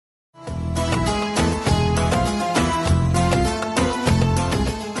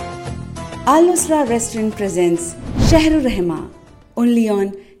Al-Nusra Restaurant presents Shehr-ur Rehma, only on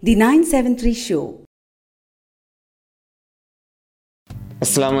the 973 show.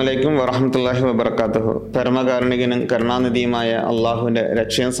 അസ്സലാമു വറഹ്മത്തുള്ളാഹി വബറകാതുഹു. പരമകാരുണികനും കരുണാനിധിയുമായ അള്ളാഹുവിൻ്റെ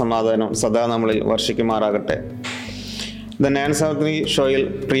രക്ഷയും സമാധാനവും സദാ നമ്മളിൽ വർഷിക്കുമാറാകട്ടെ. ദ 973 ഷോയിൽ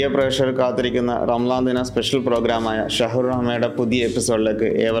പ്രിയ പ്രേക്ഷകർ കാത്തിരിക്കുന്ന റമളാൻ ദിന സ്പെഷ്യൽ പ്രോഗ്രാമായ ഷെഹ്റുർ റഹ്മയുടെ പുതിയ എപ്പിസോഡിലേക്ക്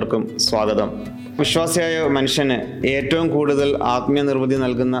ഏവർക്കും സ്വാഗതം. വിശ്വാസിയായ മനുഷ്യന് ഏറ്റവും കൂടുതൽ ആത്മീയ നിർവൃതി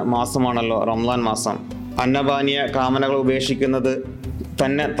നൽകുന്ന മാസമാണല്ലോ റമളാൻ മാസം. അന്നപാനീയ കാമനകൾ ഉപേക്ഷിക്കുന്നത്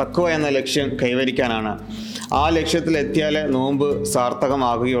തന്നെ തഖ്വ എന്ന ലക്ഷ്യം കൈവരിക്കാനാണ്. ആ ലക്ഷ്യത്തിലെത്തിയാലേ നോമ്പ്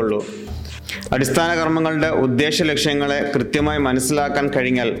സാർത്ഥകമാകുകയുള്ളൂ. അടിസ്ഥാന കർമ്മങ്ങളുടെ ഉദ്ദേശ ലക്ഷ്യങ്ങളെ കൃത്യമായി മനസ്സിലാക്കാൻ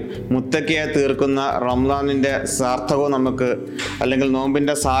കഴിഞ്ഞാൽ മുത്തക്കിയായി തീർക്കുന്ന റമളാനിൻ്റെ സാർത്ഥകവും നമുക്ക്, അല്ലെങ്കിൽ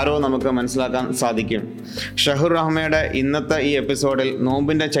നോമ്പിൻ്റെ സാരവും നമുക്ക് മനസ്സിലാക്കാൻ സാധിക്കും. ഷെഹ്റുർ റഹ്മയുടെ ഇന്നത്തെ ഈ എപ്പിസോഡിൽ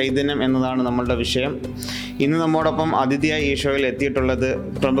നോമ്പിൻ്റെ ചൈതന്യം എന്നതാണ് നമ്മളുടെ വിഷയം. ഇന്ന് നമ്മോടൊപ്പം അതിഥിയായി ഈ ഷോയിൽ എത്തിയിട്ടുള്ളത്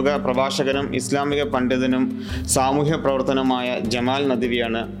പ്രമുഖ പ്രഭാഷകനും ഇസ്ലാമിക പണ്ഡിതനും സാമൂഹ്യ പ്രവർത്തനവുമായ ജമാൽ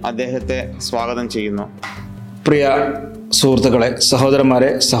നദ്വിയാണ്. അദ്ദേഹത്തെ സ്വാഗതം ചെയ്യുന്നു. പ്രിയ സുഹൃത്തുക്കളെ, സഹോദരന്മാരെ,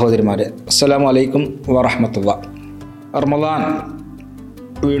 സഹോദരിമാരെ, അസ്സലാമു അലൈക്കും വറഹ്മത്തുള്ളാഹി. റമളാൻ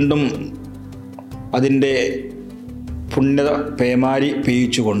വീണ്ടും അതിൻ്റെ പുണ്യ പേമാരി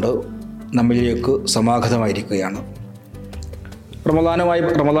പെയ്യിച്ചുകൊണ്ട് നമ്മളിലേക്ക് സമാഗതമായിരിക്കുകയാണ്.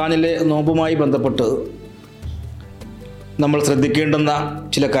 റമളാനിലെ നോമ്പുമായി ബന്ധപ്പെട്ട് നമ്മൾ ശ്രദ്ധിക്കേണ്ടുന്ന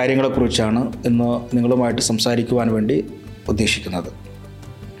ചില കാര്യങ്ങളെക്കുറിച്ചാണ് ഇന്ന് നിങ്ങളുമായിട്ട് സംസാരിക്കുവാൻ വേണ്ടി ഉദ്ദേശിക്കുന്നത്.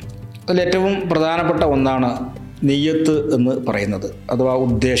 അതിലേറ്റവും പ്രധാനപ്പെട്ട ഒന്നാണ് നിയ്യത്ത് എന്ന് പറയുന്നത്, അഥവാ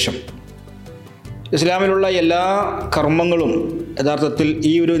ഉദ്ദേശം. ഇസ്ലാമിലുള്ള എല്ലാ കർമ്മങ്ങളും യഥാർത്ഥത്തിൽ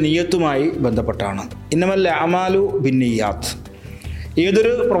ഈ ഒരു നിയ്യത്തുമായി ബന്ധപ്പെട്ടാണ്. ഇന്നമൽ അഅമാലു ബിന്നിയ്യാത്ത്.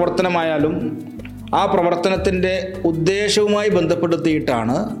 ഏതൊരു പ്രവർത്തനമായാലും ആ പ്രവർത്തനത്തിൻ്റെ ഉദ്ദേശവുമായി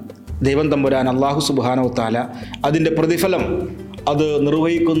ബന്ധപ്പെടുത്തിയിട്ടാണ് ദൈവം തമ്പുരാൻ അല്ലാഹു സുബ്ഹാനഹു വ തആല അതിൻ്റെ പ്രതിഫലം അത്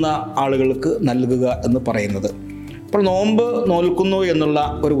നിർവഹിക്കുന്ന ആളുകൾക്ക് നൽകുക എന്ന് പറയുന്നത്. അപ്പോൾ നോമ്പ് നോൽക്കുന്നു എന്നുള്ള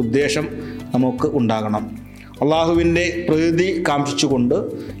ഒരു ഉദ്ദേശം നമുക്ക് ഉണ്ടാകണം. അള്ളാഹുവിൻ്റെ പ്രീതി കാംക്ഷിച്ചുകൊണ്ട്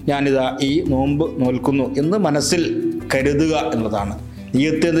ഞാനിതാ ഈ നോമ്പ് നോൽക്കുന്നു എന്ന് മനസ്സിൽ കരുതുക എന്നതാണ്.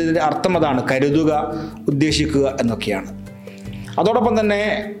 നിയ്യത്തിൻ്റെ അർത്ഥം അതാണ്, കരുതുക, ഉദ്ദേശിക്കുക എന്നൊക്കെയാണ്. അതോടൊപ്പം തന്നെ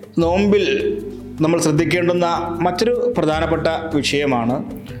നോമ്പിൽ നമ്മൾ ശ്രദ്ധിക്കേണ്ടുന്ന മറ്റൊരു പ്രധാനപ്പെട്ട വിഷയമാണ്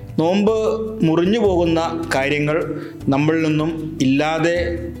നോമ്പ് മുറിഞ്ഞു പോകുന്ന കാര്യങ്ങൾ നമ്മളിൽ നിന്നും ഇല്ലാതെ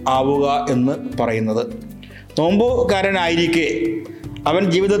ആവുക എന്ന് പറയുന്നത്. നോമ്പുകാരനായിരിക്കെ അവൻ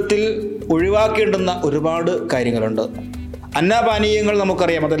ജീവിതത്തിൽ ഒഴിവാക്കേണ്ടുന്ന ഒരുപാട് കാര്യങ്ങളുണ്ട്. അന്നപാനീയങ്ങൾ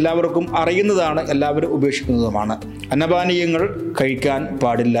നമുക്കറിയാം, അതെല്ലാവർക്കും അറിയുന്നതാണ്, എല്ലാവരും ഉപേക്ഷിക്കുന്നതുമാണ്. അന്നപാനീയങ്ങൾ കഴിക്കാൻ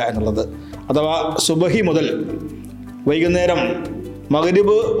പാടില്ല എന്നുള്ളത്, അഥവാ സുബഹി മുതൽ വൈകുന്നേരം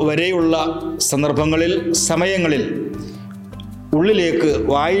മഗ്രിബ് വരെയുള്ള സന്ദർഭങ്ങളിൽ, സമയങ്ങളിൽ ഉള്ളിലേക്ക്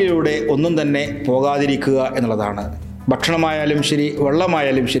വായിലൂടെ ഒന്നും തന്നെ പോകാതിരിക്കുക എന്നുള്ളതാണ്. ഭക്ഷണമായാലും ശരി,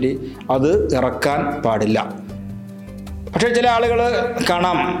 വെള്ളമായാലും ശരി, അത് ഇറക്കാൻ പാടില്ല. പക്ഷേ ചില ആളുകൾ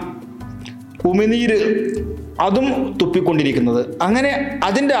കാണാം ഉമിനീര് അതും തുപ്പിക്കൊണ്ടിരിക്കുന്നത്. അങ്ങനെ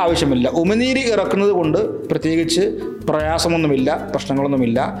അതിൻ്റെ ആവശ്യമില്ല. ഉമിനീര് ഇറക്കുന്നത് കൊണ്ട് പ്രത്യേകിച്ച് പ്രയാസമൊന്നുമില്ല,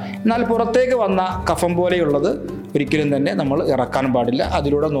 പ്രശ്നങ്ങളൊന്നുമില്ല. എന്നാൽ പുറത്തേക്ക് വന്ന കഫം പോലെയുള്ളത് ഒരിക്കലും തന്നെ നമ്മൾ ഇറക്കാൻ പാടില്ല.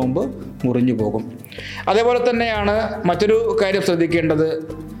 അതിലൂടെ നോമ്പ് മുറിഞ്ഞു പോകും. അതേപോലെ തന്നെയാണ് മറ്റൊരു കാര്യം ശ്രദ്ധിക്കേണ്ടത്,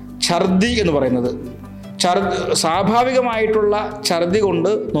 ഛർദി എന്ന് പറയുന്നത്. സ്വാഭാവികമായിട്ടുള്ള ഛർദി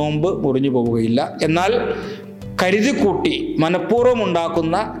കൊണ്ട് നോമ്പ് മുറിഞ്ഞു പോവുകയില്ല. എന്നാൽ കരുതിക്കൂട്ടി മനഃപൂർവ്വം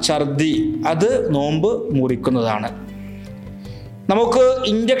ഉണ്ടാക്കുന്ന ഛർദി അത് നോമ്പ് മുറിക്കുന്നതാണ്. നമുക്ക്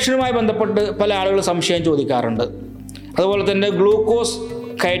ഇഞ്ചക്ഷനുമായി ബന്ധപ്പെട്ട് പല ആളുകൾ സംശയം ചോദിക്കാറുണ്ട്. അതുപോലെ തന്നെ ഗ്ലൂക്കോസ്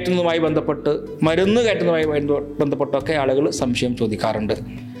കയറ്റുന്നതുമായി ബന്ധപ്പെട്ട്, മരുന്ന് കയറ്റുന്നതുമായി ബന്ധപ്പെട്ടൊക്കെ ആളുകൾ സംശയം ചോദിക്കാറുണ്ട്.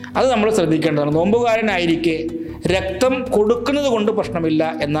 അത് നമ്മൾ ശ്രദ്ധിക്കേണ്ടതാണ്. നോമ്പുകാരനായിരിക്കെ രക്തം കൊടുക്കുന്നത് കൊണ്ട് പ്രശ്നമില്ല.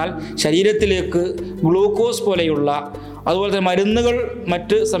 എന്നാൽ ശരീരത്തിലേക്ക് ഗ്ലൂക്കോസ് പോലെയുള്ള, അതുപോലെ തന്നെ മരുന്നുകൾ,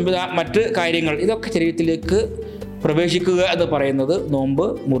 മറ്റ് കാര്യങ്ങൾ, ഇതൊക്കെ ശരീരത്തിലേക്ക് പ്രവേശിക്കുക എന്ന് പറയുന്നത് നോമ്പ്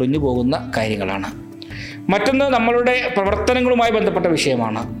മുറിഞ്ഞു പോകുന്ന കാര്യങ്ങളാണ്. മറ്റൊന്ന് നമ്മളുടെ പ്രവർത്തനങ്ങളുമായി ബന്ധപ്പെട്ട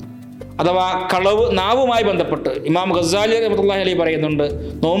വിഷയമാണ്, അഥവാ കളവ്, നാവുമായി ബന്ധപ്പെട്ട്. ഇമാം ഖസാലി റഹ്മത്തുള്ളാഹി അലൈഹി പറയുന്നുണ്ട്,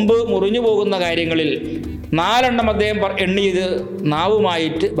 നോമ്പ് മുറിഞ്ഞു പോകുന്ന കാര്യങ്ങളിൽ 4 അദ്ദേഹം എണ്ണിയത്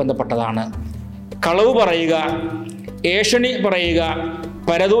നാവുമായിട്ട് ബന്ധപ്പെട്ടതാണ്. കളവ് പറയുക, ഏഷണി പറയുക,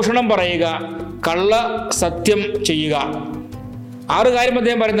 പരദൂഷണം പറയുക, കള്ള സത്യം ചെയ്യുക. 6 കാര്യം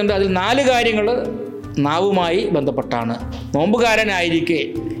അദ്ദേഹം പറയുന്നുണ്ട്. അതിൽ 4 കാര്യങ്ങൾ നാവുമായി ബന്ധപ്പെട്ടാണ്. നോമ്പുകാരനായിരിക്കെ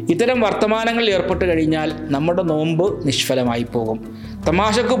ഇത്തരം വർത്തമാനങ്ങളിൽ ഏർപ്പെട്ട് കഴിഞ്ഞാൽ നമ്മുടെ നോമ്പ് നിഷ്ഫലമായി പോകും.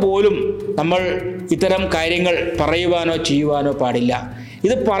 തമാശക്ക് പോലും നമ്മൾ ഇത്തരം കാര്യങ്ങൾ പറയുവാനോ ചെയ്യുവാനോ പാടില്ല.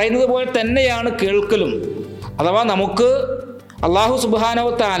 ഇത് പറയുന്നത് പോലെ തന്നെയാണ് കേൾക്കലും. അഥവാ നമുക്ക് അല്ലാഹു സുബ്ഹാനഹു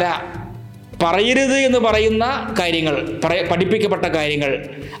വ തആല പറയരുത് എന്ന് പറയുന്ന കാര്യങ്ങൾ, പഠിപ്പിക്കപ്പെട്ട കാര്യങ്ങൾ,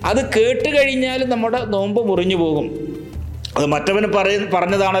 അത് കേട്ട് കഴിഞ്ഞാൽ നമ്മുടെ നോമ്പ് മുറിഞ്ഞു പോകും. അത് മറ്റവന്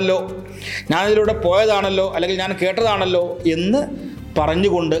പറഞ്ഞതാണല്ലോ, ഞാനിതിലൂടെ പോയതാണല്ലോ അല്ലെങ്കിൽ ഞാൻ കേട്ടതാണല്ലോ എന്ന്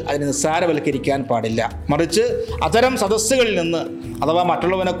പറഞ്ഞുകൊണ്ട് അതിനെ നിസ്സാരവൽക്കരിക്കാൻ പാടില്ല. മറിച്ച് അത്തരം സദസ്സുകളിൽ നിന്ന്, അഥവാ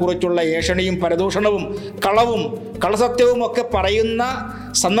മറ്റുള്ളവനെക്കുറിച്ചുള്ള ഏഷണിയും പരദൂഷണവും കളവും കളസത്യവും ഒക്കെ പറയുന്ന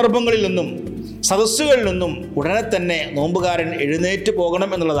സന്ദർഭങ്ങളിൽ നിന്നും സദസ്സുകളിൽ നിന്നും ഉടനെ തന്നെ നോമ്പുകാരൻ എഴുന്നേറ്റ് പോകണം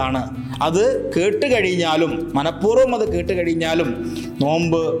എന്നുള്ളതാണ്. അത് കേട്ട് കഴിഞ്ഞാലും, മനഃപൂർവ്വം അത് കേട്ട് കഴിഞ്ഞാലും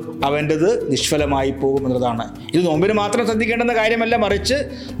നോമ്പ് അവൻ്റെത് നിഷ്ഫലമായി പോകും എന്നുള്ളതാണ്. ഇത് നോമ്പിന് മാത്രം ശ്രദ്ധിക്കേണ്ടുന്ന കാര്യമല്ല, മറിച്ച്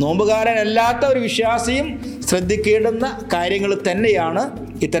നോമ്പുകാരനല്ലാത്ത ഒരു വിശ്വാസിയും ശ്രദ്ധിക്കേണ്ടുന്ന കാര്യങ്ങൾ തന്നെയാണ്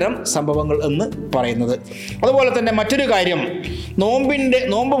ഇത്തരം സംഭവങ്ങൾ എന്ന് പറയുന്നത്. അതുപോലെ തന്നെ മറ്റൊരു കാര്യം,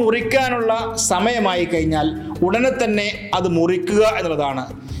 നോമ്പ് മുറിക്കാനുള്ള സമയമായി കഴിഞ്ഞാൽ ഉടനെ തന്നെ അത് മുറിക്കുക എന്നുള്ളതാണ്.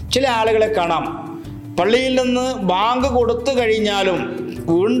 ചില ആളുകളെ കാണാം, പള്ളിയിൽ നിന്ന് ബാങ്ക് കൊടുത്തു കഴിഞ്ഞാലും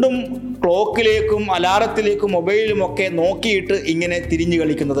വീണ്ടും ക്ലോക്കിലേക്കും അലാറത്തിലേക്കും മൊബൈലിലുമൊക്കെ നോക്കിയിട്ട് ഇങ്ങനെ തിരിഞ്ഞു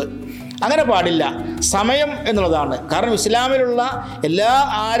കളിക്കുന്നത്. അങ്ങനെ പാടില്ല. സമയം എന്നുള്ളതാണ്. കാരണം ഇസ്ലാമിലുള്ള എല്ലാ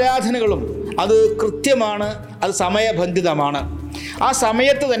ആരാധനകളും അത് കൃത്യമാണ്, അത് സമയബന്ധിതമാണ്. ആ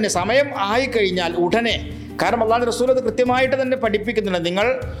സമയത്ത് തന്നെ, സമയം ആയിക്കഴിഞ്ഞാൽ ഉടനെ, കാരണം അല്ലാഹുവിന്റെ റസൂൽ അത് കൃത്യമായിട്ട് തന്നെ പഠിപ്പിക്കുന്നുണ്ട്. നിങ്ങൾ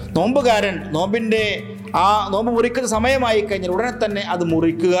നോമ്പുകാരൻ നോമ്പ് മുറിക്കുന്ന സമയമായി കഴിഞ്ഞാൽ ഉടനെ തന്നെ അത്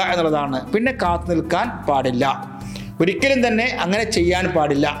മുറിക്കുക എന്നുള്ളതാണ്. പിന്നെ കാത്തു നിൽക്കാൻ പാടില്ല, ഒരിക്കലും തന്നെ അങ്ങനെ ചെയ്യാൻ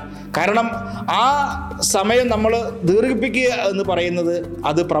പാടില്ല. കാരണം ആ സമയം നമ്മൾ ദീർഘിപ്പിക്കുക എന്ന് പറയുന്നത്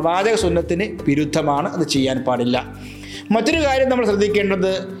അത് പ്രവാചക സുന്നത്തിന് വിരുദ്ധമാണ്, അത് ചെയ്യാൻ പാടില്ല. മറ്റൊരു കാര്യം നമ്മൾ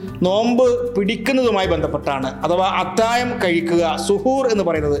ശ്രദ്ധിക്കേണ്ടത് നോമ്പ് പിടിക്കുന്നതുമായി ബന്ധപ്പെട്ടാണ്. അഥവാ അത്തായം കഴിക്കുക, സുഹൂർ എന്ന്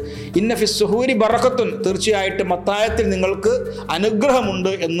പറയുന്നത്. ഇന്ന ഫി സുഹൂരി ബറക്കത്തുൻ, തീർച്ചയായിട്ടും അത്തായത്തിൽ നിങ്ങൾക്ക്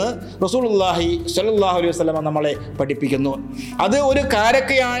അനുഗ്രഹമുണ്ട് എന്ന് റസൂലുള്ളാഹി സ്വല്ലല്ലാഹു അലൈഹി വസല്ലം നമ്മളെ പഠിപ്പിക്കുന്നു. അത് ഒരു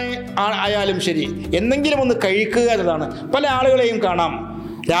കാരക്കയായാലും ശരി, എന്തെങ്കിലും ഒന്ന് കഴിക്കുക എന്നതാണ്. പല ആളുകളെയും കാണാം,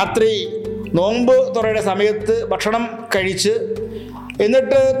 രാത്രി നോമ്പ് തുറയുടെ സമയത്ത് ഭക്ഷണം കഴിച്ച്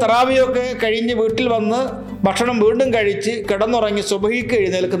എന്നിട്ട് തറാവിയൊക്കെ കഴിഞ്ഞ് വീട്ടിൽ വന്ന് ഭക്ഷണം വീണ്ടും കഴിച്ച് കിടന്നുറങ്ങി സുബഹിക്ക്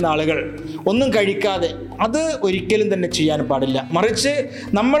എഴുന്നേൽക്കുന്ന ആളുകൾ, ഒന്നും കഴിക്കാതെ. അത് ഒരിക്കലും തന്നെ ചെയ്യാൻ പാടില്ല. മറിച്ച്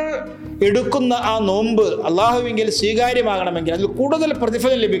നമ്മൾ എടുക്കുന്ന ആ നോമ്പ് അള്ളാഹുവിങ്കിൽ സ്വീകാര്യമാകണമെങ്കിൽ, അതിൽ കൂടുതൽ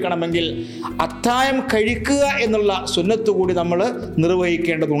പ്രതിഫലം ലഭിക്കണമെങ്കിൽ അത്തായം കഴിക്കുക എന്നുള്ള സുന്നത്ത് കൂടി നമ്മൾ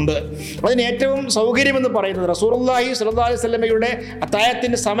നിർവഹിക്കേണ്ടതുണ്ട്. അതിന് ഏറ്റവും സൗകര്യമെന്ന് പറയുന്നത് റസൂലുള്ളാഹി സ്വല്ലല്ലാഹു അലൈഹി വസല്ലമയുടെ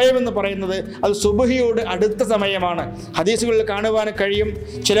അത്തായത്തിൻ്റെ സമയമെന്ന് പറയുന്നത് അത് സുബ്ഹിയോട് അടുത്ത സമയമാണ്. ഹദീസുകളിൽ കാണുവാൻ കഴിയും,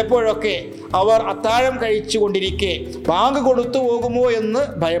 ചിലപ്പോഴൊക്കെ അവർ അത്താഴം കഴിച്ചുകൊണ്ടിരിക്കെ ബാങ്ക് കൊടുത്തു പോകുമോ എന്ന്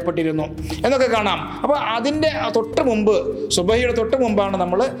ഭയപ്പെട്ടിരുന്നു എന്നൊക്കെ കാണാം. അപ്പോൾ അതിൻ്റെ തൊട്ട് മുമ്പ്, സുബ്ഹിയുടെ തൊട്ട് മുമ്പാണ്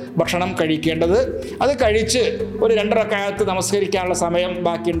നമ്മൾ ഭക്ഷണം കഴിക്കേണ്ടത്. അത് കഴിച്ച് ഒരു 2 റക്അത്ത് നമസ്കരിക്കാനുള്ള സമയം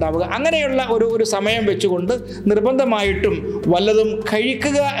ബാക്കി ഉണ്ടാവുക. അങ്ങനെയുള്ള ഒരു സമയം വെച്ചുകൊണ്ട് നിർബന്ധമായിട്ടും വല്ലതും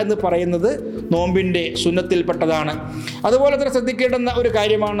കഴിക്കുക എന്ന് പറയുന്നത് നോമ്പിൻ്റെ സുന്നത്തിൽപ്പെട്ടതാണ്. അതുപോലെ തന്നെ ശ്രദ്ധിക്കേണ്ടുന്ന ഒരു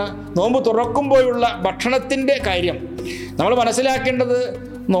കാര്യമാണ് നോമ്പ് തുറക്കുമ്പോഴുള്ള ഭക്ഷണത്തിൻ്റെ കാര്യം. നമ്മൾ മനസ്സിലാക്കേണ്ടത്,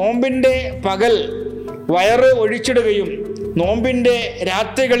 നോമ്പിൻ്റെ പകൽ വയറ് ഒഴിച്ചിടുകയും നോമ്പിൻ്റെ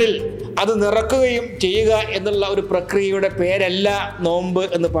രാത്രികളിൽ അത് നിറക്കുകയും ചെയ്യുക എന്നുള്ള ഒരു പ്രക്രിയയുടെ പേരല്ല നോമ്പ്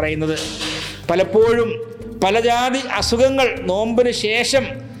എന്ന് പറയുന്നത്. പലപ്പോഴും പല ജാതി അസുഖങ്ങൾ നോമ്പിന് ശേഷം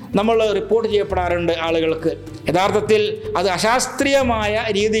നമ്മൾ റിപ്പോർട്ട് ചെയ്യപ്പെടാറുണ്ട് ആളുകൾക്ക്. യഥാർത്ഥത്തിൽ അത് അശാസ്ത്രീയമായ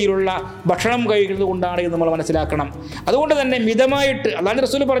രീതിയിലുള്ള ഭക്ഷണം കഴിക്കുന്നത് കൊണ്ടാണ് എന്ന് നമ്മൾ മനസ്സിലാക്കണം. അതുകൊണ്ട് തന്നെ മിതമായിട്ട്, അല്ലാഹുവിന്റെ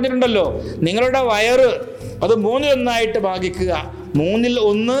റസൂൽ പറഞ്ഞിട്ടുണ്ടല്ലോ, നിങ്ങളുടെ വയറ് അത് 3-1 ഭാഗിക്കുക.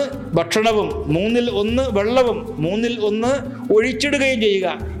 3-1 ഭക്ഷണവും 3-1 വെള്ളവും 3-1 ഒഴിച്ചിടുകയും ചെയ്യുക.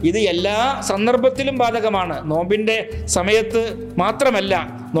 ഇത് എല്ലാ സന്ദർഭത്തിലും ബാധകമാണ്. നോമ്പിൻ്റെ സമയത്ത് മാത്രമല്ല,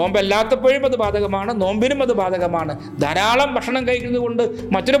 നോമ്പല്ലാത്തപ്പോഴും അത് ബാധകമാണ്, നോമ്പിനും അത് ബാധകമാണ്. ധാരാളം ഭക്ഷണം കഴിക്കുന്നത് കൊണ്ട്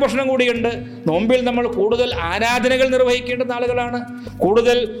മറ്റൊരു പ്രശ്നം കൂടിയുണ്ട്. നോമ്പിൽ നമ്മൾ കൂടുതൽ ആരാധനകൾ നിർവഹിക്കേണ്ടുന്ന ആളുകളാണ്.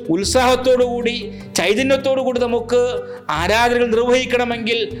 കൂടുതൽ ഉത്സാഹത്തോടുകൂടി ചൈതന്യത്തോടു കൂടി നമുക്ക് ആരാധനകൾ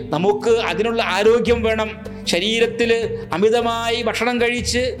നിർവഹിക്കണമെങ്കിൽ നമുക്ക് അതിനുള്ള ആരോഗ്യം വേണം. ശരീരത്തിൽ അമിതമായി ഭക്ഷണം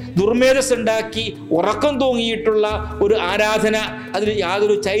കഴിച്ച് ദുർമേധസ് ഉണ്ടാക്കി ഉറക്കം തൂങ്ങിയിട്ടുള്ള ഒരു ആരാധന, അതിൽ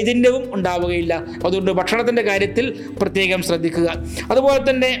യാതൊരു ചൈതന്യവും ഉണ്ടാവുകയില്ല. അതുകൊണ്ട് ഭക്ഷണത്തിൻ്റെ കാര്യത്തിൽ പ്രത്യേകം ശ്രദ്ധിക്കുക. അതുപോലെ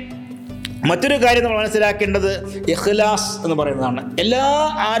തന്നെ മറ്റൊരു കാര്യം നമ്മൾ മനസ്സിലാക്കേണ്ടത് ഇഖ്ലാസ് എന്ന് പറയുന്നതാണ്. എല്ലാ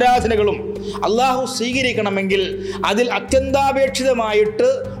ആരാധനകളും അള്ളാഹു സ്വീകരിക്കണമെങ്കിൽ അതിൽ അത്യന്താപേക്ഷിതമായിട്ട്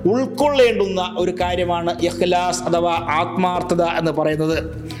ഉൾക്കൊള്ളേണ്ടുന്ന ഒരു കാര്യമാണ് ഇഖ്ലാസ് അഥവാ ആത്മാർത്ഥത എന്ന് പറയുന്നത്.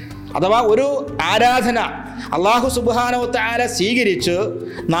 അഥവാ ഒരു ആരാധന അള്ളാഹു സുബ്ഹാനഹു വ തആല സ്വീകരിച്ച്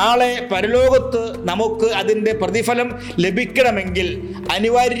നാളെ പരലോകത്ത് നമുക്ക് അതിൻ്റെ പ്രതിഫലം ലഭിക്കണമെങ്കിൽ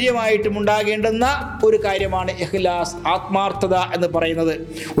അനിവാര്യമായിട്ടും ഉണ്ടാകേണ്ടുന്ന ഒരു കാര്യമാണ് ഇഖ്ലാസ്, ആത്മാർത്ഥത എന്ന് പറയുന്നത്.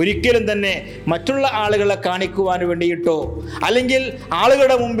 ഒരിക്കലും തന്നെ മറ്റുള്ള ആളുകളെ കാണിക്കുവാൻ വേണ്ടിയിട്ടോ അല്ലെങ്കിൽ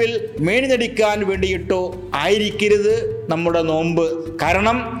ആളുകളുടെ മുമ്പിൽ മേനിനടിക്കാൻ വേണ്ടിയിട്ടോ ആയിരിക്കരുത് നമ്മുടെ നോമ്പ്.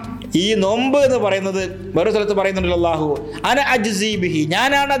 കാരണം ഈ നോമ്പ് എന്ന് പറയുന്നത് വേറെ സ്ഥലത്ത് പറയുന്നുണ്ടല്ലോ, അല്ലാഹു അന അജ്സി ബിഹി,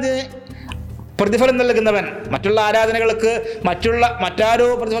 ഞാനാണത് പ്രതിഫലം നൽകുന്നവൻ. മറ്റുള്ള ആരാധനകൾക്ക് മറ്റാരോ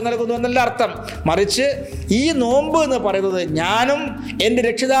പ്രതിഫലം നൽകുന്നു എന്നല്ല അർത്ഥം. മറിച്ച് ഈ നോമ്പ് എന്ന് പറയുന്നത് ഞാനും എൻ്റെ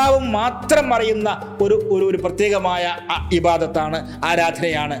രക്ഷിതാവും മാത്രം അറിയുന്ന ഒരു പ്രത്യേകമായ ഇബാദത്താണ്,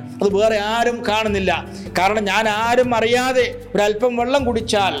 ആരാധനയാണ്. അത് വേറെ ആരും കാണുന്നില്ല. കാരണം ഞാൻ ആരും അറിയാതെ ഒരല്പം വെള്ളം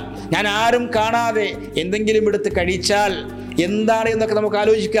കുടിച്ചാൽ, ഞാൻ ആരും കാണാതെ എന്തെങ്കിലും എടുത്ത് കഴിച്ചാൽ എന്താണ് എന്നൊക്കെ നമുക്ക്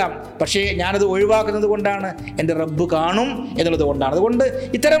ആലോചിക്കാം. പക്ഷേ ഞാനത് ഒഴിവാക്കുന്നത് കൊണ്ടാണ്, എൻ്റെ റബ്ബ് കാണും എന്നുള്ളത് കൊണ്ടാണ്. അതുകൊണ്ട്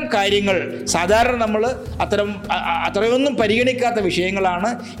ഇത്തരം കാര്യങ്ങൾ സാധാരണ നമ്മൾ അത്രയൊന്നും പരിഗണിക്കാത്ത വിഷയങ്ങളാണ്.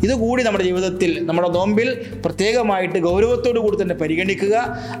 ഇതുകൂടി നമ്മുടെ ജീവിതത്തിൽ, നമ്മുടെ നോമ്പിൽ പ്രത്യേകമായിട്ട് ഗൗരവത്തോടു കൂടി തന്നെ പരിഗണിക്കുക.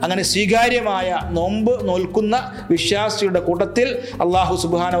 അങ്ങനെ സ്വീകാര്യമായ നോമ്പ് നോൽക്കുന്ന വിശ്വാസിയുടെ കൂട്ടത്തിൽ അല്ലാഹു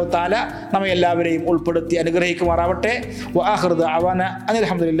സുബ്ഹാനഹു വ തആല നമ്മെ എല്ലാവരെയും ഉൾപ്പെടുത്തി അനുഗ്രഹിക്കുമാറാവട്ടെ. വആഖിറു ദഅവാന അനിൽ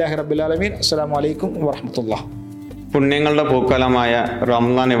ഹംദുലില്ലാഹി റബ്ബിൽ ആലമീൻ. അസ്സലാമു അലൈക്കും വറഹ്മത്തുള്ളാഹി. പുണ്യങ്ങളുടെ പൂക്കാലമായ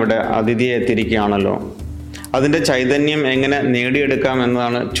റമദാൻ ഇവിടെ അതിഥിയെ എത്തിയിരിക്കുകയാണല്ലോ. അതിൻ്റെ ചൈതന്യം എങ്ങനെ നേടിയെടുക്കാം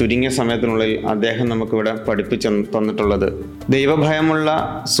എന്നതാണ് ചുരുങ്ങിയ സമയത്തിനുള്ളിൽ അദ്ദേഹം നമുക്കിവിടെ പഠിപ്പിച്ചു തന്നിട്ടുള്ളത്. ദൈവഭയമുള്ള,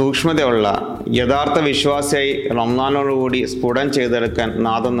 സൂക്ഷ്മതയുള്ള യഥാർത്ഥ വിശ്വാസിയായി റമദാനോടുകൂടി സ്ഫുടം ചെയ്തെടുക്കാൻ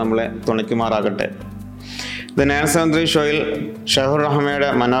നാഥൻ നമ്മളെ തുണയ്ക്കുമാറാകട്ടെ. ദ 973 ഷോയിൽ ഷെഹ്റുർ റഹ്മയുടെ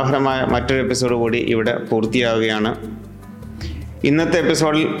മനോഹരമായ മറ്റൊരു എപ്പിസോഡ് കൂടി ഇവിടെ പൂർത്തിയാവുകയാണ്. ഇന്നത്തെ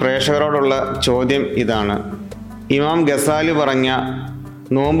എപ്പിസോഡിൽ പ്രേക്ഷകരോടുള്ള ചോദ്യം ഇതാണ്: ഇമാം ഗസാലി പറഞ്ഞ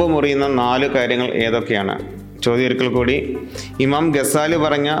നോമ്പ് മുറിയുന്ന 4 കാര്യങ്ങൾ ഏതൊക്കെയാണ്? ചോദ്യം ഒരിക്കൽ കൂടി: ഇമാം ഗസാലി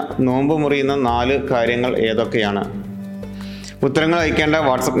പറഞ്ഞ നോമ്പ് മുറിയുന്ന 4 കാര്യങ്ങൾ ഏതൊക്കെയാണ്? ഉത്തരങ്ങൾ അയക്കേണ്ട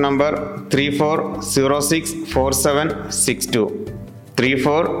വാട്സപ്പ് നമ്പർ 34064762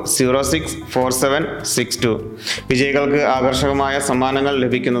 34064762. വിജയികൾക്ക് ആകർഷകമായ സമ്മാനങ്ങൾ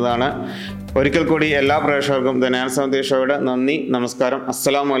ലഭിക്കുന്നതാണ്. ഒരിക്കൽ കൂടി എല്ലാ പ്രേക്ഷകർക്കും ദ 973 ഷോയുടെ നന്ദി, നമസ്കാരം.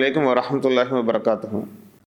 അസ്സലാമു അലൈക്കും വറഹ്മത്തുള്ളാഹി വബറകാതുഹു.